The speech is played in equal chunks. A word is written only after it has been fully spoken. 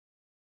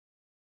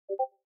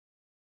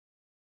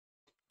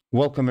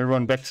Welcome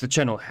everyone back to the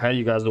channel. How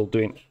you guys all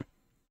doing?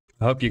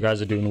 I hope you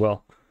guys are doing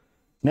well.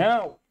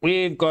 Now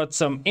we've got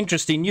some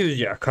interesting news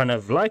here. I kind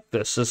of like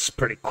this. This is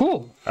pretty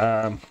cool.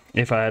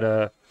 If I had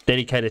a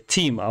dedicated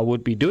team, I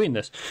would be doing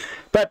this.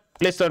 But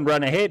let's not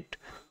run ahead.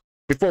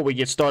 Before we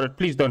get started,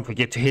 please don't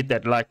forget to hit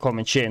that like,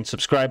 comment, share, and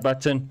subscribe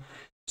button.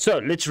 So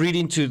let's read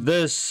into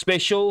this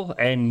special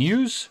and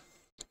news.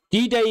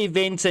 D-Day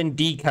events and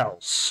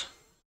decals.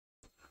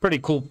 Pretty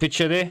cool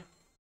picture there.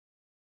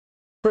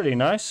 Pretty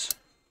nice.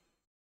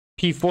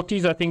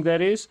 P40s, I think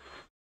that is.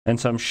 And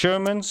some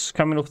Shermans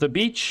coming off the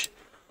beach.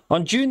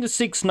 On June the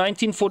 6th,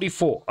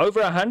 1944,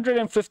 over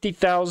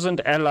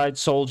 150,000 Allied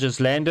soldiers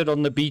landed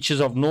on the beaches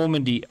of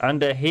Normandy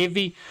under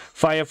heavy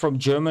fire from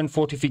German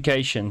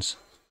fortifications.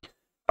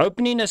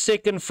 Opening a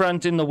second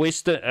front in the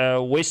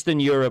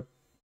Western Europe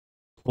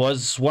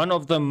was one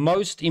of the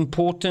most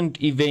important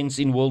events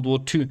in World War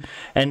II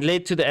and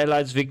led to the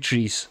Allies'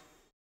 victory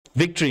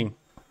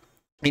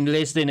in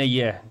less than a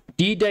year.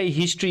 D-Day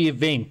history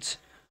event.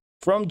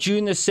 From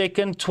June the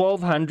 2nd,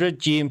 1200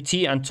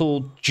 GMT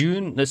until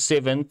June the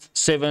 7th,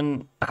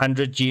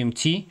 700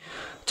 GMT.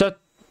 To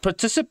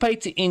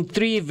participate in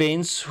 3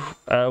 events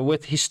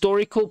with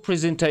historical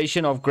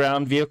presentation of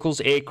ground vehicles,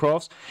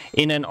 aircrafts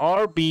in an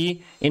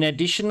RB in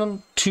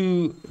addition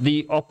to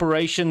the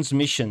operations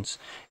missions.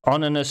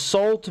 On an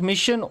assault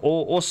mission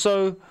or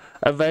also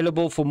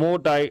available for more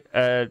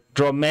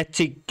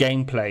dramatic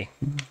gameplay.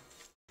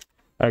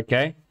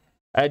 Okay.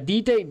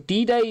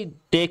 D-Day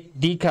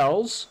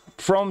decals.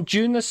 From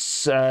June the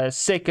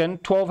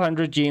 2nd,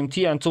 1200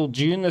 GMT until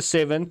June the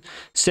 7th,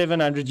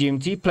 700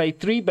 GMT, play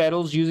 3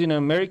 battles using an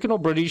American or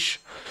British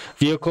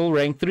vehicle,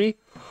 rank 3.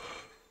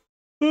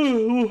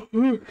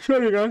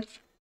 Sorry guys.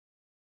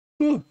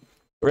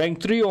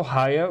 Rank 3 or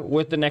higher,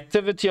 with an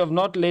activity of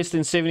not less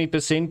than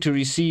 70% to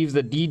receive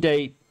the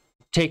D-Day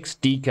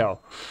text decal.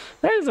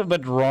 That is a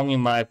bit wrong in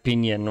my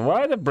opinion.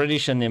 Why the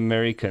British and the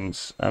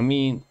Americans? I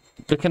mean,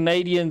 the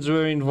Canadians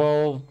were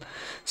involved,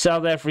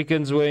 South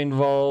Africans were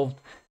involved.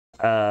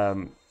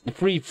 The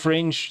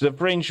French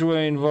were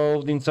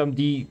involved in some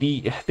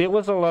there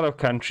was a lot of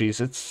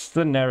countries. It's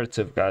the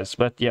narrative, guys,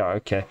 but yeah,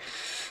 okay.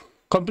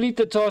 Complete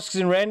the tasks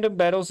in random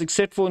battles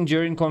except for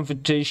enduring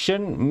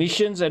confrontation,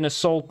 missions, and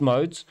assault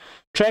modes.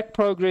 Track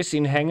progress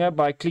in hangar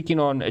by clicking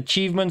on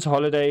achievements,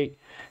 holiday,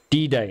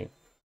 D-Day.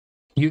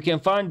 You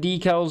can find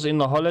decals in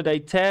the holiday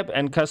tab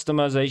and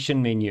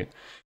customization menu.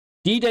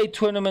 D-Day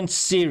Tournament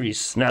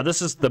Series. Now,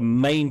 this is the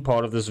main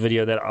part of this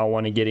video that I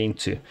want to get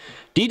into.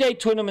 D-Day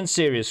Tournament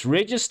Series.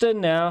 Register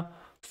now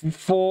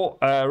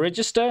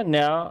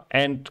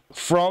and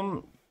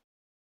from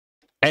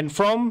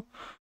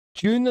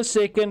June the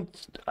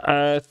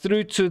 2nd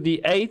through to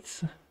the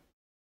 8th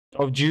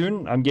of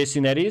June, I'm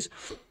guessing that is,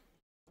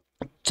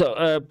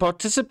 to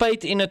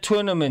participate in a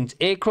tournament,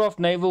 aircraft,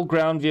 naval,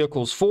 ground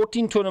vehicles.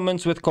 14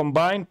 tournaments with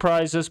combined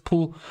prizes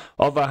pool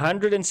of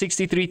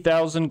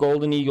 163,000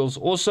 Golden Eagles.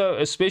 Also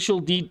a special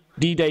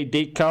D-Day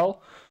decal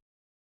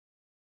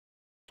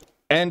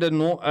and a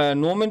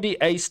Normandy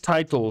Ace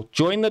title.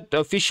 Join the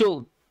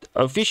official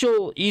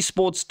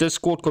esports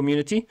Discord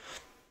community.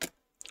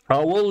 I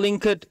will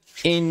link it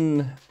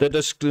in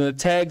the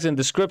tags and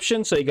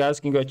description so you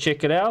guys can go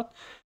check it out.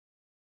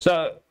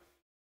 So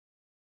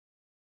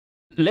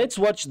let's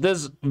watch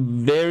this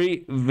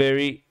very,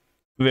 very,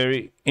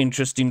 very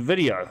interesting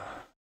video.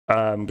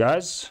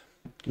 Guys,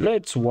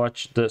 let's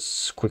watch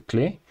this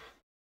quickly.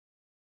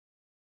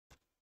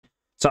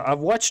 So I've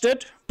watched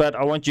it, but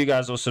I want you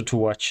guys also to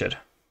watch it.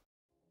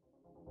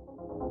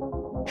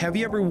 Have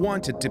you ever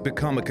wanted to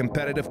become a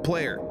competitive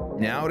player?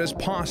 Now it is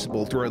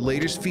possible through our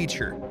latest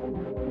feature.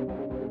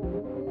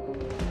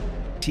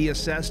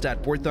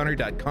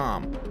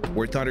 TSS.WarThunder.com,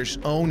 War Thunder's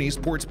own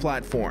esports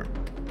platform.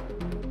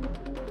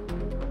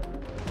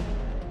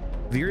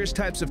 Various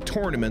types of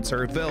tournaments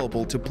are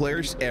available to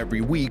players every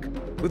week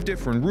with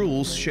different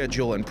rules,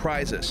 schedule, and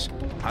prizes.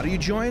 How do you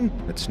join?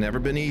 It's never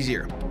been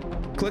easier.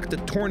 Click the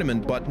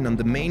tournament button on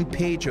the main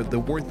page of the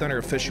War Thunder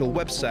official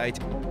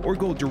website or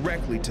go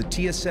directly to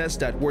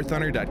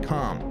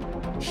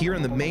TSS.WarThunder.com. Here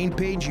on the main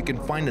page you can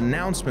find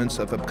announcements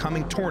of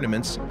upcoming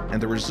tournaments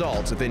and the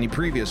results of any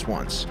previous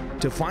ones.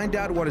 To find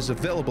out what is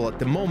available at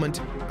the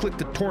moment, click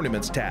the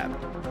Tournaments tab.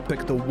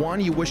 Pick the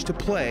one you wish to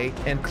play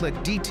and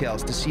click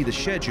Details to see the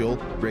schedule,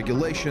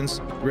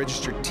 regulations,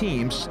 registered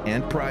teams,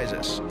 and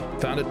prizes.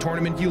 Found a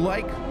tournament you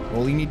like?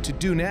 All you need to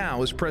do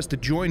now is press the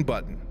Join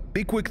button.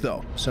 Be quick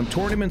though, some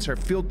tournaments are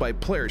filled by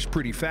players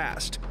pretty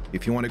fast.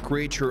 If you want to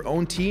create your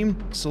own team,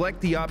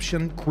 select the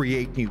option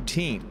Create New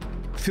Team.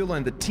 Fill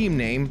in the team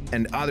name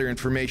and other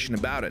information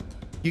about it.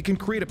 You can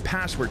create a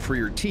password for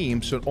your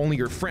team so only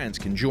your friends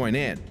can join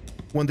in.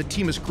 When the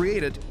team is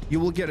created, you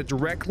will get a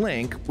direct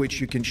link which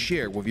you can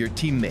share with your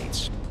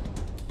teammates.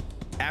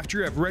 After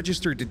you have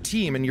registered the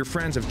team and your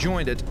friends have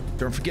joined it,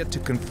 don't forget to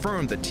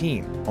confirm the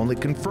team. Only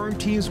confirmed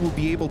teams will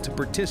be able to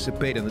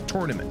participate in the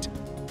tournament.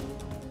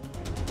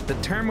 The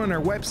timer on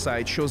our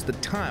website shows the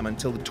time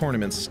until the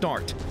tournaments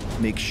start.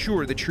 Make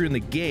sure that you're in the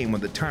game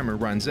when the timer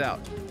runs out.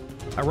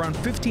 Around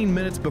 15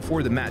 minutes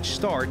before the match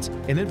starts,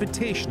 an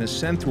invitation is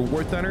sent through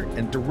War Thunder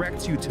and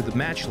directs you to the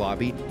match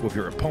lobby with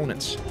your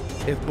opponents.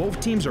 If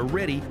both teams are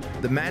ready,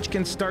 the match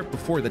can start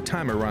before the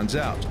timer runs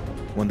out.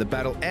 When the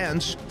battle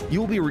ends, you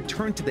will be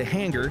returned to the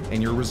hangar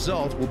and your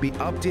result will be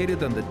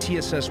updated on the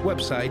TSS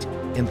website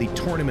in the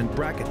Tournament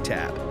Bracket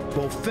tab.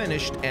 Both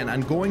finished and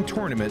ongoing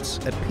tournaments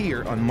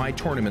appear on My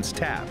Tournaments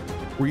tab,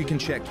 where you can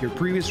check your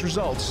previous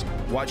results,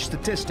 watch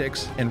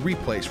statistics, and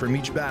replays from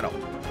each battle.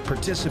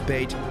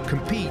 Participate,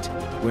 compete,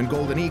 win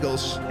Golden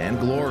Eagles, and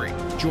glory.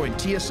 Join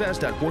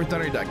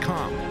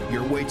tss.warthunder.com.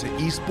 Your way to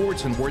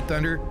esports and War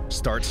Thunder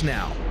starts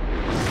now.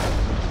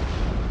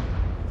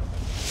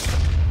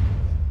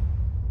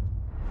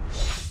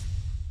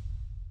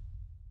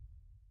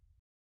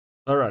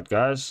 Alright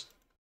guys,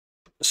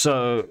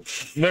 so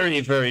very,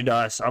 very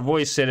nice. I've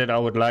always said it, I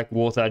would like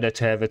War Thunder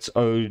to have its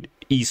own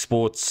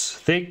esports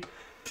thing,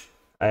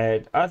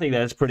 and I think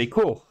that's pretty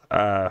cool.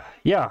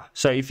 Yeah,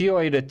 so if you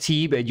are in a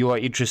team and you are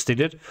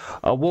interested in it,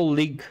 I will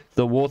link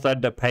the War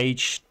Thunder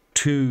page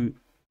to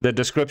the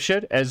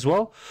description as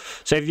well.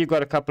 So if you've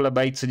got a couple of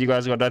mates and you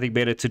guys got nothing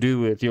better to do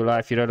with your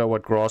life, you don't know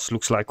what grass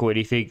looks like or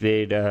anything,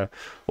 then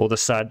or the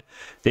sun,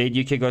 then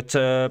you can go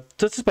to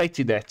participate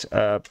in that.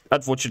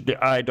 Unfortunately,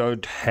 I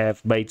don't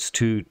have mates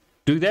to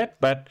do that,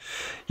 but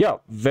yeah,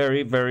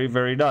 very, very,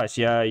 very nice.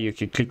 Yeah, you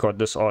can click on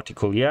this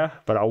article, yeah,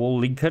 but I will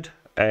link it.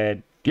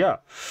 And yeah,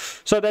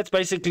 so that's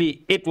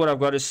basically it, what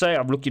I've got to say.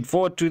 I'm looking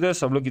forward to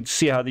this. I'm looking to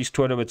see how these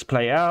tournaments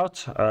play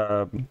out.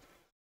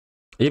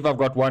 If I've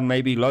got one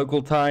maybe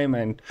local time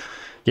and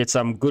get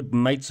some good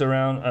mates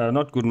around,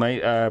 not good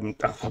mate,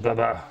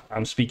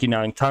 I'm speaking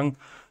now in tongue,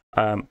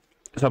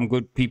 some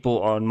good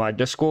people on my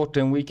Discord,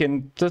 and we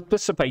can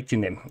participate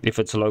in them if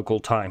it's a local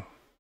time.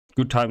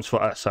 Good times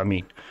for us, I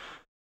mean.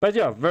 But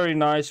yeah, very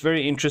nice,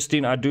 very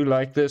interesting. I do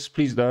like this.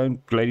 Please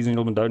don't, ladies and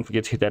gentlemen, don't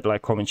forget to hit that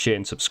like, comment, share,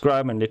 and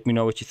subscribe, and let me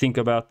know what you think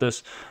about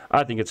this.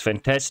 I think it's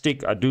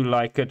fantastic. I do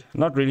like it.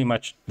 Not really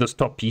much this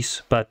top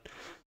piece, but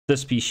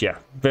this piece, yeah,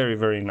 very,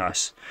 very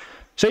nice.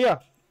 So yeah,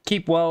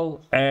 keep well,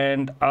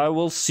 and I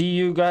will see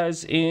you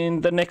guys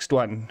in the next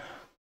one.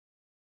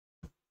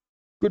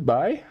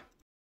 Goodbye.